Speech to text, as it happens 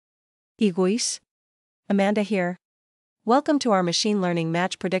Iguis? Amanda here. Welcome to our machine learning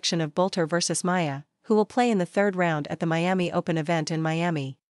match prediction of Boulter versus Maia, who will play in the third round at the Miami Open event in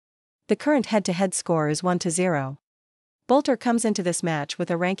Miami. The current head-to-head score is 1-0. Boulter comes into this match with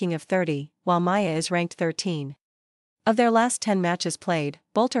a ranking of 30, while Maia is ranked 13. Of their last 10 matches played,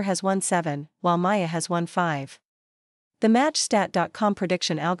 Boulter has won 7, while Maia has won 5. The MatchStat.com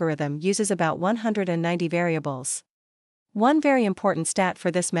prediction algorithm uses about 190 variables. One very important stat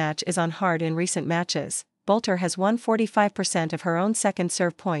for this match is on hard in recent matches. Boulter has won 45% of her own second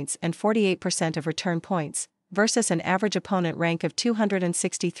serve points and 48% of return points, versus an average opponent rank of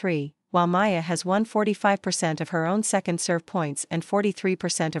 263, while Maia has won 45% of her own second serve points and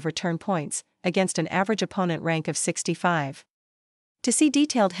 43% of return points, against an average opponent rank of 65. To see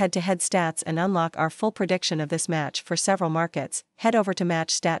detailed head-to-head stats and unlock our full prediction of this match for several markets, head over to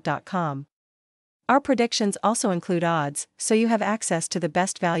MatchStat.com. Our predictions also include odds, so you have access to the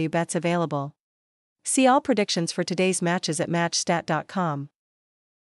best value bets available. See all predictions for today's matches at MatchStat.com.